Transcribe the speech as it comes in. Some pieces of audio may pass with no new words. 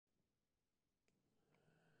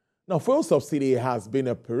Now, fuel subsidy has been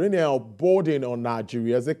a perennial burden on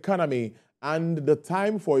Nigeria's economy, and the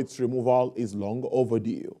time for its removal is long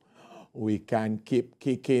overdue. We can keep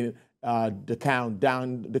kicking the can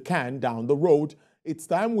down the road. It's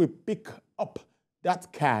time we pick up that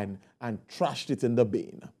can and trashed it in the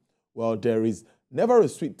bin. Well, there is never a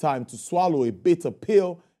sweet time to swallow a bitter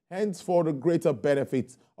pill, hence for the greater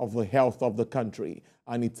benefits of the health of the country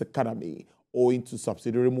and its economy owing to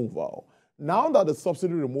subsidy removal. Now that the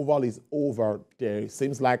subsidy removal is over, there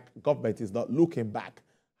seems like government is not looking back.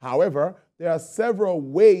 However, there are several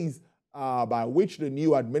ways by which the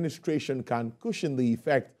new administration can cushion the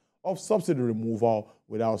effect of subsidy removal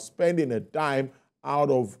without spending a dime out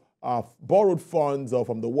of borrowed funds or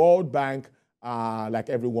from the World Bank, like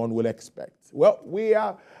everyone will expect. Well,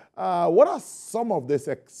 what are some of these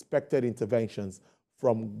expected interventions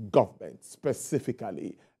from government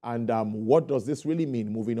specifically? And what does this really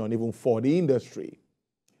mean moving on even for the industry?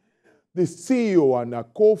 The CEO and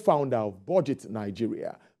co-founder of Budget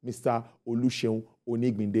Nigeria, Mr. Oluseun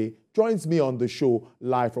Onigbinde, joins me on the show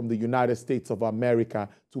live from the United States of America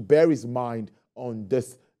to bear his mind on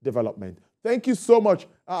this development. Thank you so much.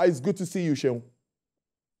 It's good to see you, Seun.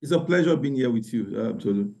 It's a pleasure being here with you,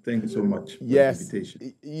 Tolu. Thank you so much for the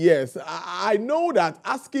invitation. Yes, I know that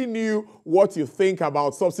asking you what you think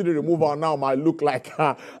about subsidy removal now might look like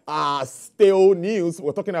stale news.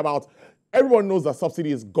 We're talking about, everyone knows that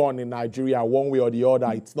subsidy is gone in Nigeria one way or the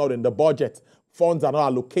other. It's not in the budget. Funds are not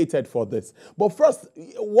allocated for this. But first,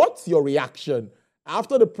 what's your reaction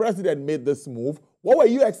after the president made this move? What were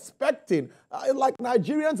you expecting? Like,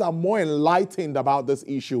 Nigerians are more enlightened about this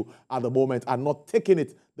issue at the moment and not taking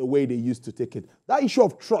it the way they used to take it. That issue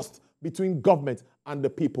of trust between government and the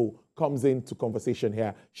people comes into conversation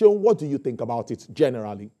here. Seun, what do you think about it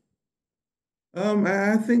generally?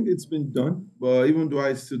 I think it's been done, but even though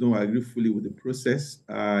I still don't agree fully with the process,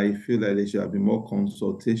 I feel that there should have been more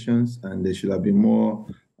consultations and there should have been more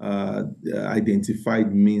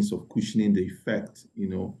identified means of cushioning the effect,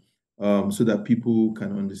 so that people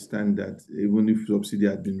can understand that even if subsidy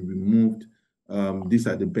had been removed, these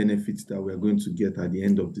are the benefits that we're going to get at the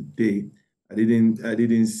end of the day. I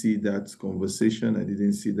didn't see that conversation. I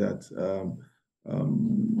didn't see that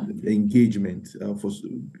engagement,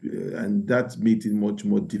 and that made it much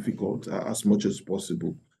more difficult as much as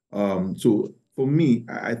possible. So for me,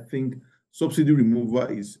 I think subsidy removal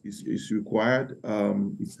is required.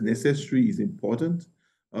 It's necessary. It's important.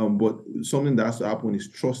 But something that has to happen is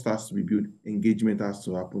trust has to be built, engagement has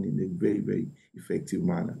to happen in a very, very effective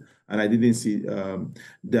manner. And I didn't see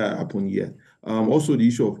that happen yet. Also, the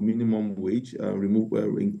issue of minimum wage,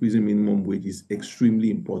 increasing minimum wage is extremely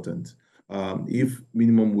important. If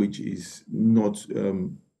minimum wage is not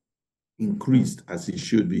increased as it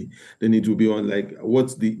should be, then it will be on like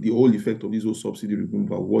what's the whole effect of this whole subsidy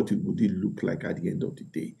removal, would it look like at the end of the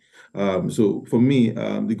day. So for me,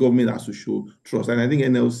 the government has to show trust, and I think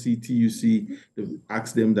NLC, TUC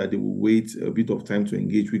asked them that they will wait a bit of time to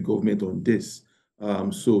engage with government on this.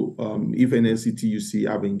 So if NLC, TUC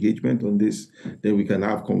have engagement on this, then we can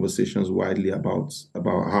have conversations widely about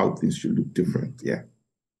how things should look different. Yeah.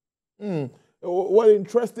 Well,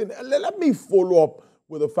 interesting. Let me follow up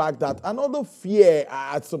with the fact that another fear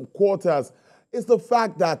at some quarters is the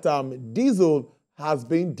fact that diesel has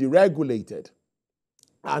been deregulated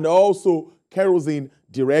and also kerosene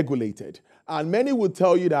deregulated. And many would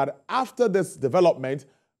tell you that after this development,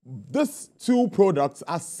 these two products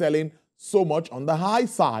are selling so much on the high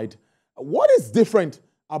side. What is different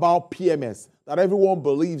about PMS that everyone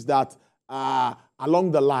believes that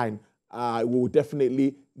along the line we will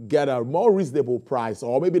definitely get a more reasonable price,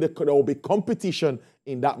 or maybe there will be competition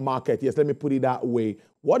in that market? Yes, let me put it that way.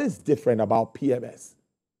 What is different about PMS?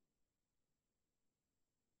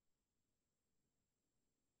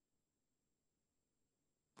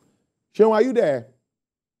 Seun, are you there?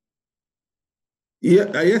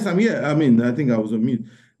 Yeah, yes, I'm here. I mean, I think I was on mute.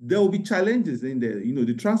 There will be challenges in there.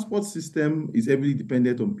 The transport system is heavily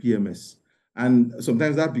dependent on PMS. And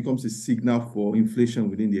sometimes that becomes a signal for inflation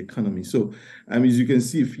within the economy. So, as you can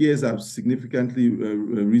see, fears have significantly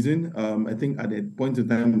risen. I think at a point in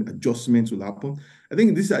time, adjustments will happen. I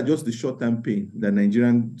think these are just the short-term pain that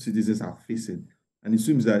Nigerian citizens are facing. And it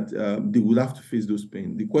seems that they will have to face those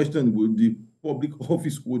pain. The question, will the public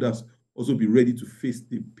office holders also be ready to face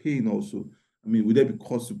the pain also? I mean, will there be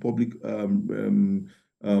cost to public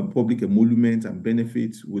emolument and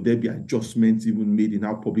benefits? Would there be adjustments even made in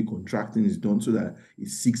how public contracting is done so that it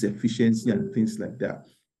seeks efficiency and things like that?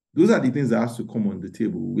 Those are the things that has to come on the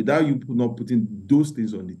table. Without you not putting those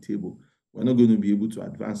things on the table, we're not going to be able to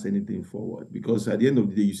advance anything forward. Because at the end of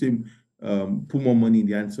the day, you say put more money in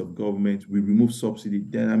the hands of government. We remove subsidy.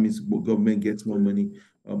 Then that means government gets more money.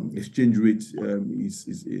 Exchange rate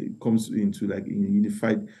comes into like a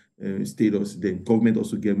unified status. Then government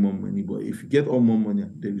also get more money. But if you get all more money,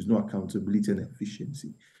 there is no accountability and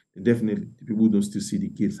efficiency. Then definitely, the people don't still see the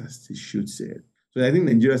case as they should say it. So I think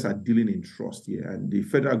Nigerians are dealing in trust here, and the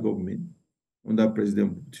federal government under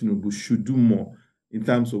President Tinubu should do more in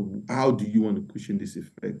terms of how do you want to cushion this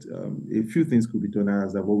effect. A few things could be done,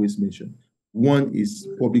 as I've always mentioned. One is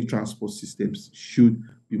public transport systems should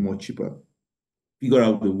be more cheaper. Figure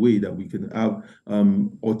out the way that we can have,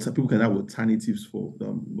 or people can have alternatives for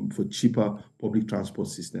cheaper public transport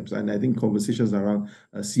systems. And I think conversations around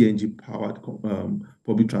CNG-powered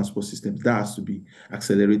public transport systems, that has to be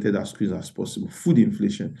accelerated as quick as possible. Food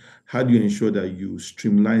inflation, how do you ensure that you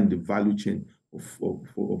streamline the value chain of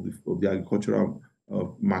the agricultural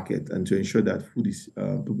market, and to ensure that food is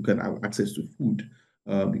people can have access to food?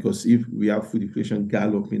 Because if we have food inflation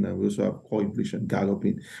galloping and we also have core inflation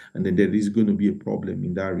galloping, and then there is going to be a problem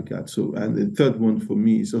in that regard. So, and the third one for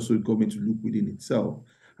me is also government to look within itself,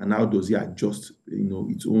 and how does it adjust,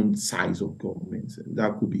 its own size of government? And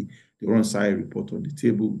that could be the run salary report on the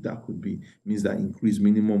table. That could be means that increased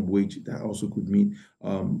minimum wage. That also could mean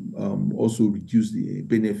also reduce the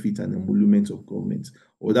benefit and emolument of government,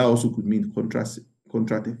 or that also could mean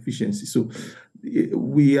contract efficiency. So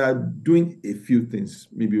we are doing a few things,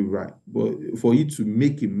 maybe right, but for it to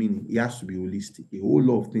make a meaning, it has to be holistic. A whole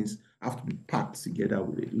lot of things have to be packed together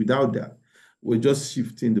with it. Without that, we're just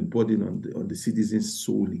shifting the burden on the citizens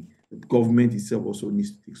solely. The government itself also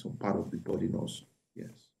needs to take some part of the burden also.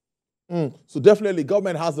 Yes. So definitely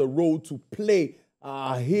government has a role to play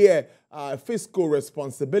here. Fiscal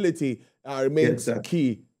responsibility remains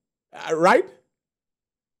key, right?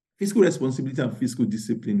 Fiscal responsibility and fiscal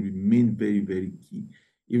discipline remain very, very key.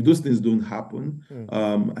 If those things don't happen,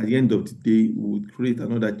 at the end of the day, we would create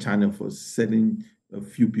another channel for selling a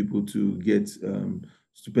few people to get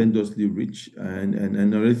stupendously rich.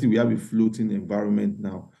 And already we have a floating environment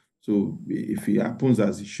now. So if it happens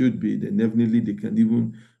as it should be, then definitely they can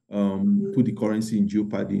even put the currency in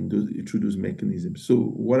jeopardy through those mechanisms. So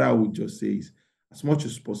what I would just say is, as much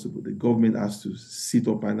as possible, the government has to sit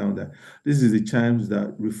up and down that this is the times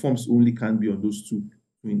that reforms only can be on those two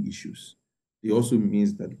main issues. It also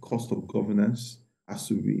means that the cost of governance has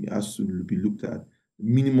to be looked at.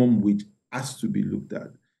 Minimum wage has to be looked at.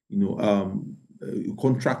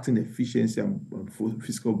 Contracting efficiency and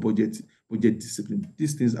fiscal budget discipline.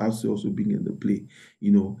 These things have to also be in the play.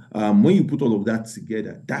 When you put all of that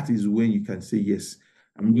together, that is when you can say, yes,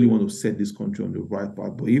 I really want to set this country on the right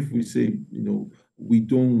path. But if we say, we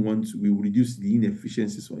don't want to, we reduce the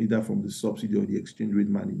inefficiencies either from the subsidy or the exchange rate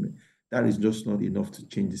management, that is just not enough to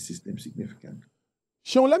change the system significantly.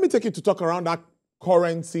 Sean, let me take you to talk around that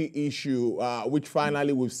currency issue, which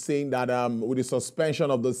finally we've seen that with the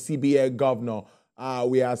suspension of the CBN governor,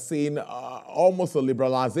 we are seeing almost a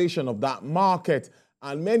liberalization of that market.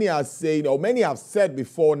 And many are saying, or many have said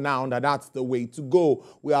before now, that that's the way to go.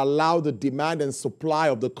 We allow the demand and supply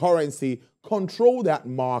of the currency, control that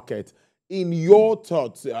market. In your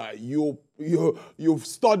thoughts, you've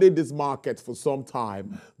studied this market for some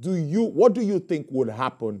time. What do you think would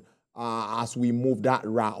happen as we move that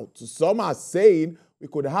route? Some are saying we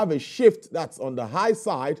could have a shift that's on the high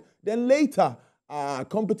side, then later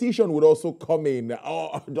competition would also come in,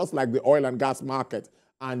 just like the oil and gas market.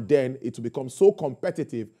 And then it will become so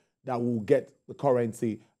competitive that we'll get the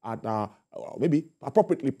currency at maybe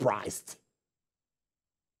appropriately priced.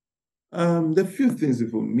 There are a few things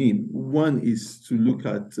for me. One is to look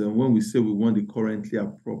at when we say we want the currency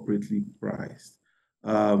appropriately priced.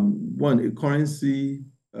 One, a currency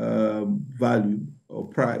value or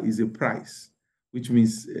price is a price, which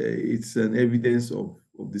means it's an evidence of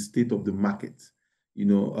the state of the market.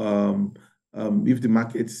 If the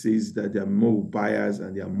market says that there are more buyers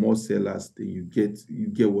and there are more sellers, then you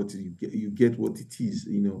get what it is.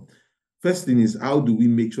 First thing is, how do we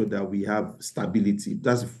make sure that we have stability?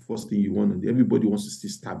 That's the first thing you want to do. Everybody wants to see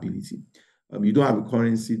stability. You don't have a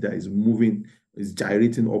currency that is moving, is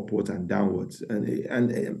gyrating upwards and downwards. And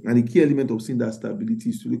the key element of seeing that stability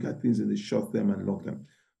is to look at things in the short term and long term.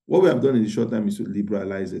 What we have done in the short term is to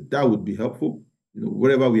liberalize it. That would be helpful.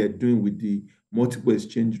 Whatever we are doing with the multiple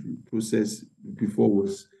exchange process before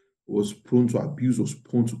was prone to abuse, was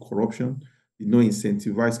prone to corruption, did not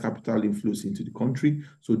incentivize capital inflows into the country.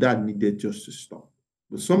 So that needed just to stop.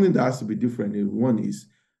 But something that has to be different, one is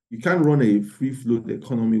you can't run a free-flow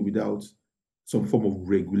economy without some form of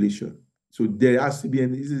regulation. So there has to be,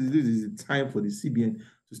 and this is the time for the CBN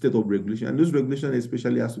to set up regulation. And those regulations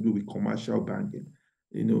especially has to do with commercial banking.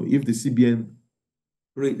 If the CBN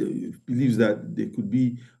believes that there could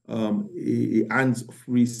be a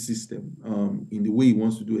hands-free system in the way he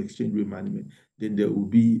wants to do exchange rate management, then there will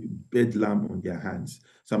be bedlam on their hands.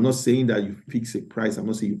 So I'm not saying that you fix a price. I'm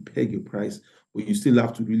not saying you peg a price, but you still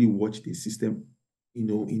have to really watch the system, in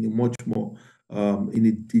a much more in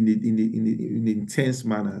an intense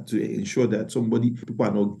manner to ensure that people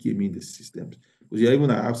are not gaming the systems. Because you even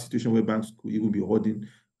have situations where banks could even be holding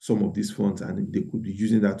some of these funds, and they could be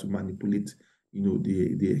using that to manipulate,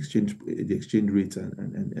 the exchange rate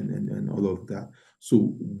and all of that.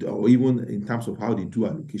 So, or even in terms of how they do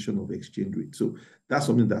allocation of exchange rate. So that's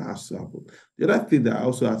something that has to happen. The other thing that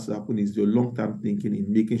also has to happen is your long-term thinking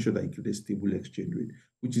in making sure that you get a stable exchange rate,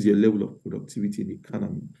 which is your level of productivity in the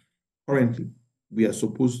economy. Currently, we are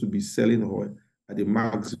supposed to be selling oil at the um,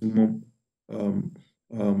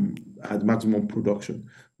 maximum production,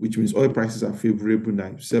 which means oil prices are favorable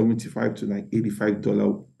now, 75 to like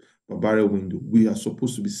 $85 per barrel window. We are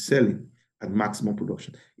supposed to be selling at maximum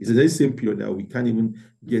production. It's the same period that we can't even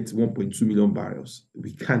get 1.2 million barrels.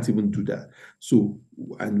 We can't even do that. So,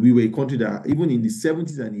 and we were a country that even in the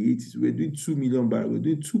 70s and the 80s, we were doing 2 million barrels, we were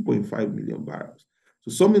doing 2.5 million barrels. So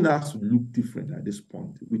something that has to look different at this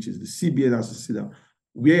point, which is the CBN has to sit down.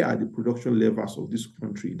 Where are the production levels of this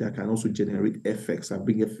country that can also generate FX and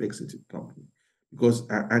bring FX into the company? Because,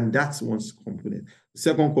 and that's one component. The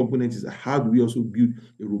second component is how do we also build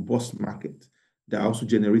a robust market that also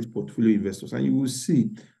generates portfolio investors? And you will see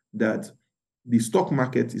that the stock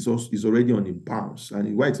market is already on a bounce.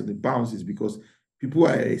 And why it's on a bounce is because people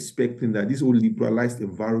are expecting that this whole liberalized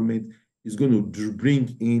environment is going to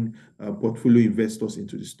bring in portfolio investors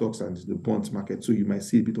into the stocks and the bonds market. So you might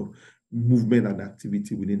see a bit of movement and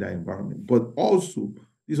activity within that environment. But also,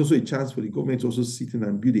 there's also a chance for the government to also sit in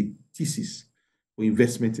and build a thesis for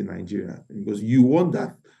investment in Nigeria. Because you want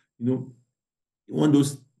that, you want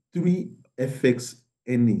those three FX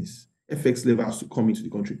earnings, FX levels to come into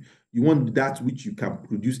the country. You want that which you can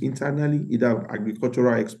produce internally, either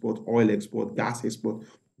agricultural export, oil export, gas export,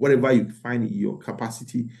 whatever you find in your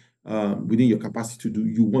capacity, within your capacity to do,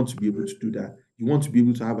 you want to be able to do that. You want to be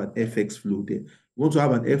able to have an FX flow there. You want to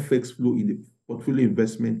have an FX flow in the portfolio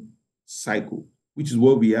investment cycle, which is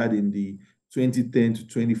what we had in the 2010 to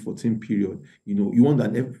 2014 period. You want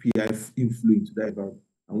an FPI inflow into that environment.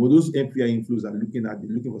 And when those FPI inflows are they're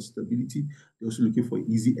looking for stability, they're also looking for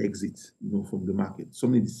easy exits, from the market.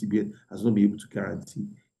 Something the CBN has not been able to guarantee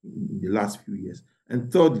in the last few years.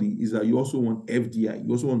 And thirdly, is that you also want FDI.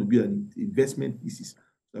 You also want to build an investment thesis.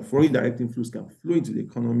 The foreign direct inflows can flow into the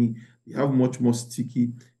economy. They have much more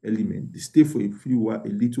sticky element. They stay for a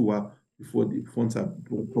little while before the funds are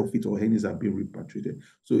profit or earnings are being repatriated.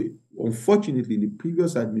 So unfortunately, in the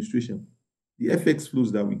previous administration, the FX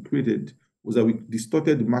flows that we created was that we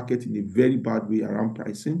distorted the market in a very bad way around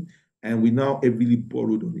pricing, and we now heavily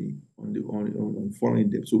borrowed on foreign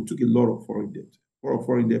debt. So we took a lot of foreign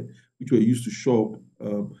debt, which were used to shore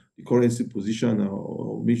up the currency position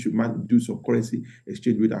or we should do some currency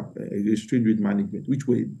exchange rate management, which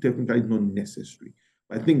were technically not necessary.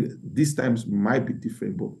 But I think these times might be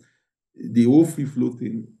different, but the whole free flow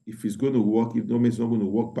thing, if it's going to work, if government is not going to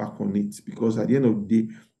work back on it, because at the end of the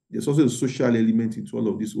day, there's also a social element into all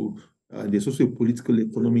of this. There's also a political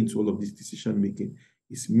economy into all of this decision making.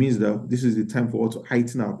 It means that this is the time for us to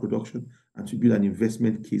heighten our production and to build an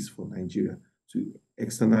investment case for Nigeria to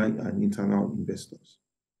external and internal investors.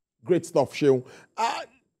 Great stuff, Sheung.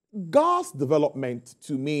 Gas development,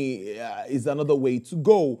 to me, is another way to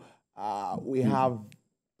go. We have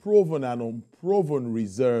proven and unproven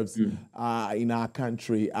reserves in our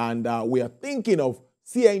country, and we are thinking of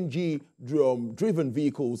CNG-driven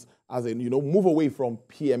vehicles, as in, move away from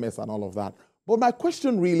PMS and all of that. But my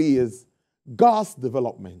question really is, gas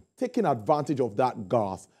development, taking advantage of that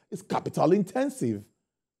gas, is capital intensive.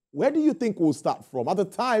 Where do you think we'll start from? At the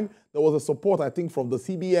time, there was a support, I think, from the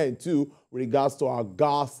CBN too, with regards to our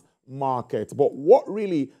gas market. But what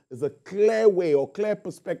really is a clear way or clear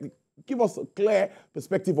perspective? Give us a clear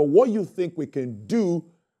perspective of what you think we can do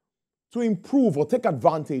to improve or take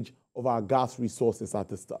advantage of our gas resources at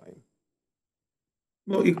this time.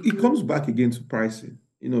 Well, it comes back again to pricing.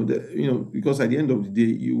 Because at the end of the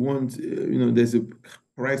day, you want, there's a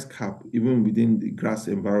price cap even within the gas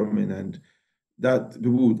environment, and that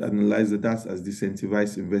people would analyze that as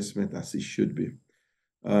disincentivized investment as it should be.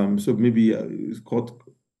 So maybe it's called,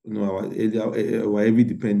 our heavy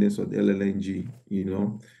dependence on LLNG,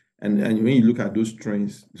 and when you look at those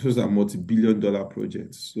trends, those are multi-billion-dollar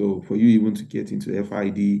projects. So for you even to get into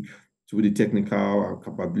FID, to the technical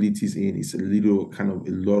capabilities it's a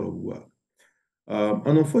lot of work.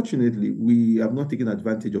 And unfortunately, we have not taken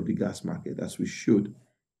advantage of the gas market as we should.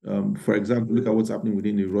 For example, look at what's happening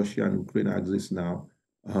within the Russia and Ukraine axis now.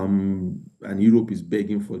 And Europe is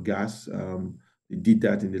begging for gas. They did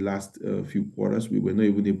that in the last few quarters. We were not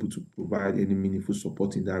even able to provide any meaningful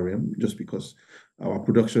support in that realm just because our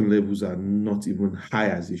production levels are not even high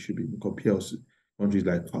as they should be. Compare us to countries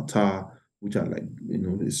like Qatar, which are like,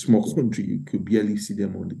 a small country. You could barely see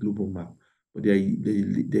them on the global map, but they're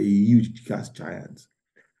huge gas giants.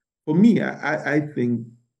 For me, I think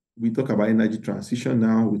we talk about energy transition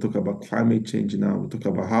now, we talk about climate change now, we talk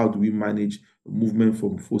about how do we manage movement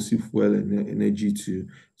from fossil fuel and energy to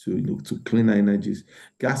cleaner energies.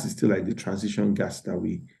 Gas is still like the transition gas that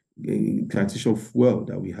transition fuel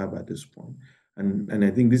that we have at this point. And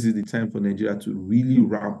I think this is the time for Nigeria to really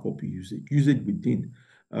ramp up usage within,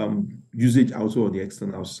 usage also on the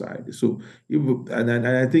external side. So, and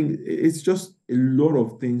I think it's just a lot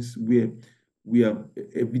of things where we are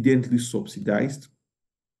evidently subsidized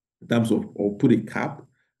in terms of, or put a cap,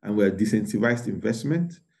 and we're disincentivized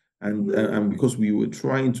investment. And because we were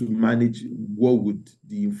trying to manage what would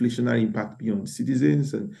the inflationary impact be on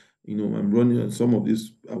citizens, and I'm running on some of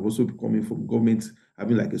this. I've also coming from government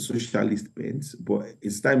having like a socialist bent, but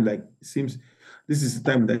it's time, like it seems this is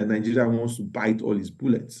the time that Nigeria wants to bite all its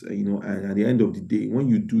bullets, and at the end of the day, when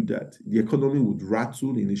you do that, the economy would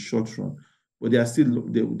rattle in the short run. But they are still,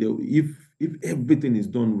 if everything is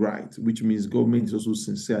done right, which means government is also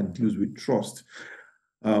sincere and deals with trust,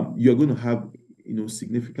 you're going to have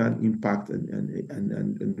significant impact and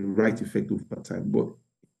the right effect over time. But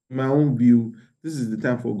in my own view, this is the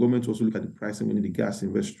time for government to also look at the pricing within the gas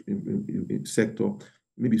sector.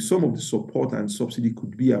 Maybe some of the support and subsidy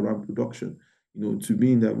could be around production, to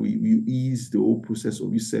mean that we ease the whole process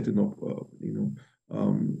of you setting up,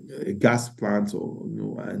 a gas plant, or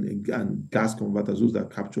and gas converters, those that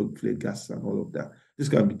capture clear gas and all of that. This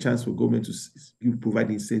can be a chance for government to provide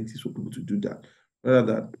incentives for people to do that,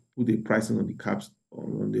 rather than put a pricing on the caps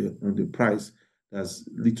on the price that's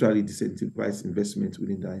literally disincentivized investment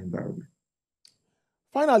within that environment.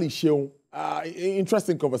 Finally, Sheung,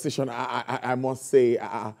 interesting conversation, I must say.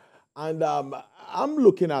 And I'm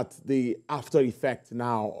looking at the after effect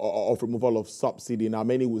now of removal of subsidy. Now,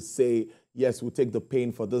 many would say, yes, we'll take the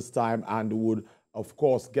pain for this time and would, of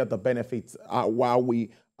course, get the benefits while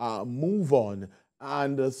we move on.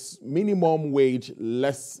 And the minimum wage,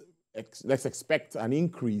 let's expect an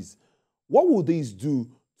increase. What will these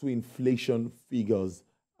do to inflation figures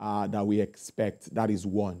that we expect? That is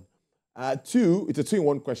one. Two, it's a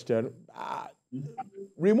two-in-one question.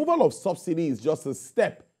 Removal of subsidy is just a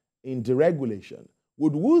step in deregulation.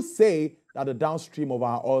 Would we say that the downstream of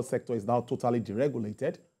our oil sector is now totally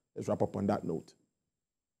deregulated? Let's wrap up on that note.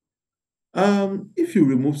 If you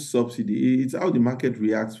remove subsidy, it's how the market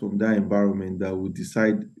reacts from that environment that will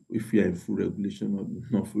decide if we are in full regulation or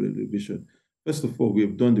not full regulation. First of all, we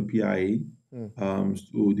have done the PIA.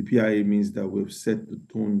 So the PIA means that we've set the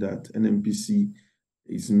tone that NNPC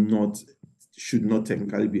should not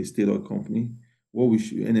technically be a state oil company. What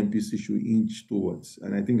NNPC should inch towards,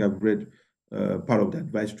 and I think I've read part of the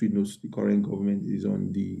advisory notes the current government is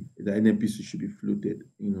on the NNPC should be floated,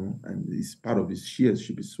 and this part of its shares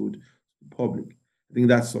should be sold to the public. I think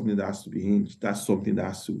that's something that has to be hinged. That's something that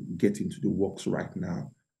has to get into the works right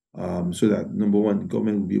now, so that number one, the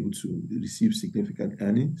government will be able to receive significant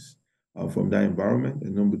earnings from that environment,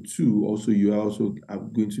 and number two, also you are also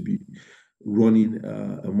going to be running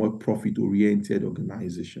a more profit-oriented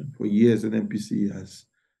organization. For years, NNPC has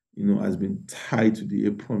been tied to the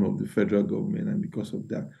apron of the federal government, and because of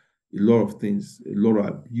that, a lot of things, a lot of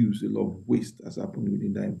abuse, a lot of waste has happened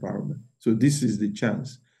within that environment. So this is the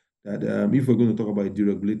chance that if we're going to talk about a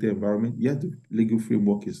deregulated environment, yeah, the legal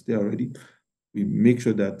framework is there already. We make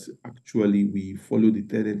sure that actually we follow the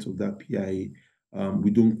tenets of that PIA.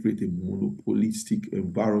 We don't create a monopolistic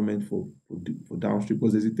environment for downstream,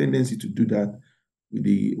 because there's a tendency to do that with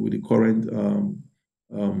the current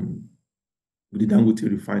with the Dangote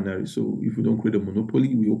refinery. So if we don't create a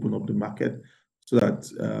monopoly, we open up the market so that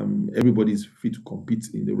everybody is free to compete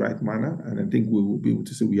in the right manner. And I think we will be able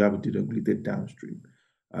to say we have a deregulated downstream,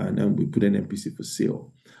 and then we put an NPC for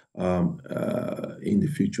sale in the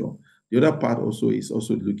future. The other part also is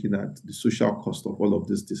also looking at the social cost of all of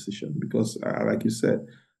this decision, because like you said,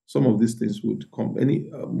 some of these things would come,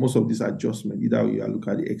 most of these adjustments, either you look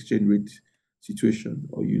at the exchange rate situation,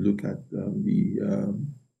 or you look at the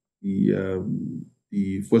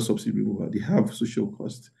fuel subsidy removal, they have social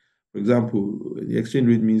costs. For example, the exchange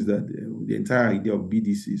rate means that the entire idea of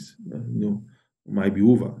BDCs, might be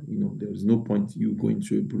over. There is no point you going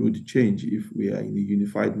to a bureau de change if we are in a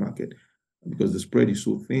unified market, because the spread is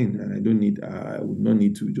so thin, and I would not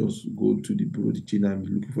need to just go to the bureau de change and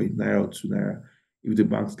be looking for a naira or 2 naira. if the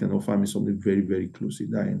banks can offer me something very, very close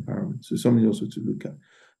in that environment. So something also to look at.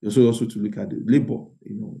 Also to look at the labor.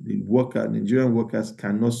 The Nigerian workers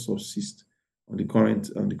cannot subsist on the current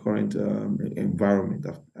environment.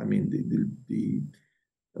 I mean,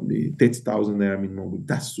 the 30,000 naira minimum,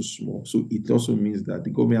 that's too small. So it also means that the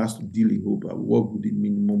government has to deal in hope about what would the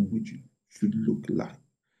minimum wage should look like.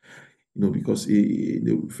 Because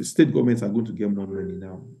the state governments are going to get more money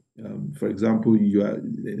now. For example,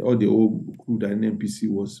 all the old crude that NNPC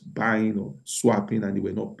was buying or swapping and they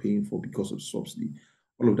were not paying for because of subsidy.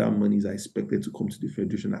 All of that money is expected to come to the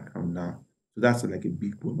federation account now. So that's like a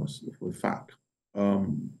big bonus for a fact.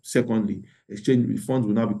 Secondly, exchange funds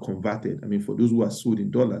will now be converted. I mean, for those who are sold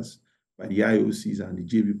in dollars by the IOCs and the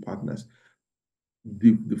JV partners,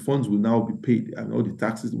 the funds will now be paid and all the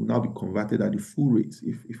taxes will now be converted at the full rate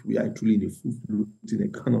if we are truly in a full floating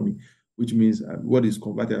economy, which means what is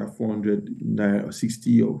converted at 400 naira or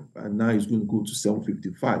 60 and now it's going to go to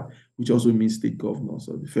 755, which also means state governments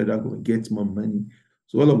or the federal government gets more money.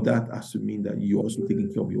 So all of that has to mean that you're also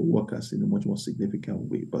taking care of your workers in a much more significant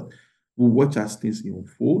way. But we'll watch as things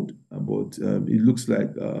unfold. But it looks like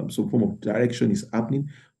some form of direction is happening.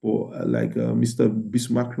 But like Mr.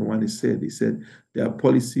 Bismarck said, he said there are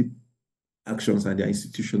policy actions and there are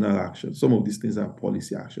institutional actions. Some of these things are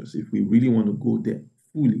policy actions. If we really want to go there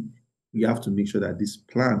fully, we have to make sure that these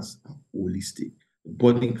plans are holistic. The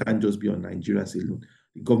burden can't just be on Nigerians alone.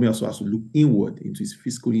 The government also has to look inward into its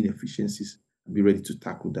fiscal inefficiencies and be ready to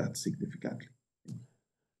tackle that significantly.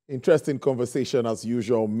 Interesting conversation as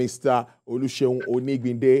usual. Mr. Oluseun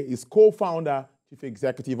Onigbinde is co-founder, Chief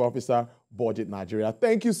Executive Officer, Budget Nigeria.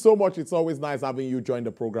 Thank you so much. It's always nice having you join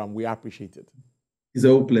the program. We appreciate it. It's a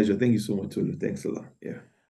whole pleasure. Thank you so much, Tolu. Thanks a lot. Yeah.